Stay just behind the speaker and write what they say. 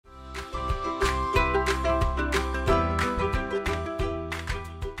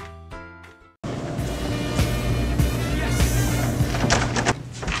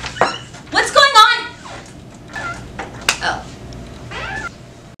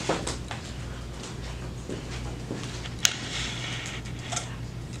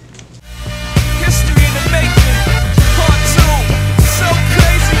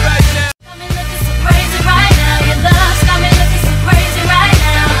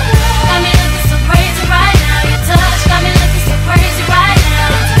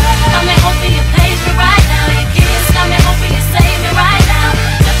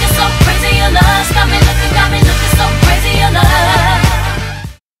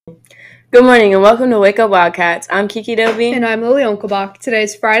Good morning and welcome to Wake Up Wildcats. I'm Kiki Doby. And I'm Lily Onkelbach. Today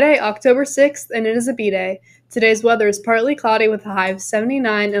is Friday, October 6th, and it is a B-Day. Today's weather is partly cloudy with a high of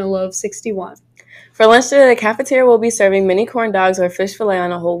 79 and a low of 61. For lunch today, the cafeteria will be serving mini corn dogs or fish fillet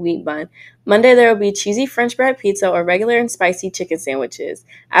on a whole wheat bun. Monday, there will be cheesy French bread pizza or regular and spicy chicken sandwiches.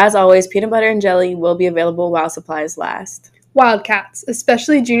 As always, peanut butter and jelly will be available while supplies last. Wildcats,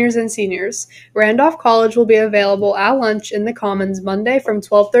 especially juniors and seniors. Randolph College will be available at lunch in the Commons Monday from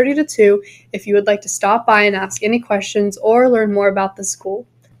 12:30 to 2 if you would like to stop by and ask any questions or learn more about the school.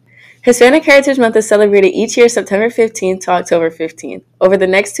 Hispanic Heritage Month is celebrated each year September 15th to October 15th. Over the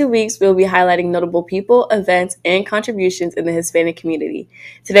next 2 weeks, we will be highlighting notable people, events, and contributions in the Hispanic community.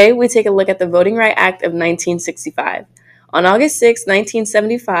 Today, we take a look at the Voting Rights Act of 1965. On August 6,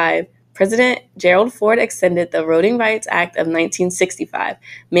 1975, President Gerald Ford extended the Voting Rights Act of 1965,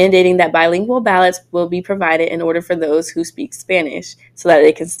 mandating that bilingual ballots will be provided in order for those who speak Spanish so that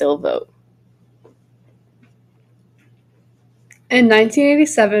they can still vote. In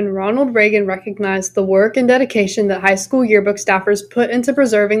 1987, Ronald Reagan recognized the work and dedication that high school yearbook staffers put into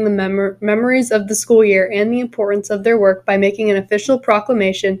preserving the memories of the school year and the importance of their work by making an official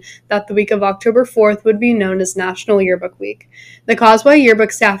proclamation that the week of October 4th would be known as National Yearbook Week. The Causeway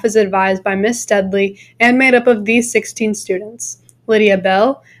Yearbook staff is advised by Miss Steadley and made up of these 16 students: Lydia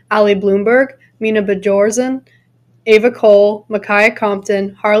Bell, Allie Bloomberg, Mina Bajorzen, Ava Cole, Micaiah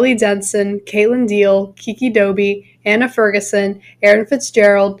Compton, Harley Denson, Caitlin Deal, Kiki Doby, Anna Ferguson, Aaron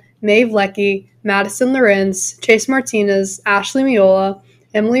Fitzgerald, Maeve Leckie, Madison Lorenz, Chase Martinez, Ashley Miola,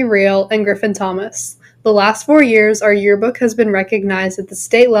 Emily Reel, and Griffin Thomas. The last 4 years, our yearbook has been recognized at the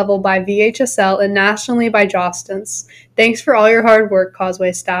state level by VHSL and nationally by Jostens. Thanks for all your hard work,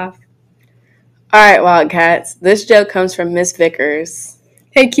 Causeway staff. All right, Wildcats. This joke comes from Miss Vickers.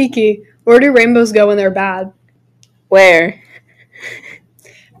 Hey, Kiki, where do rainbows go when they're bad? Where?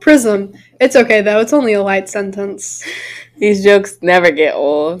 Prism. It's okay, though. It's only a light sentence. These jokes never get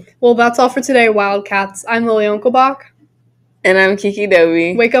old. Well, that's all for today, Wildcats. I'm Lily Onkelbach. And I'm Kiki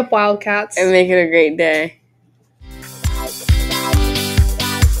Doby. Wake up, Wildcats. And make it a great day.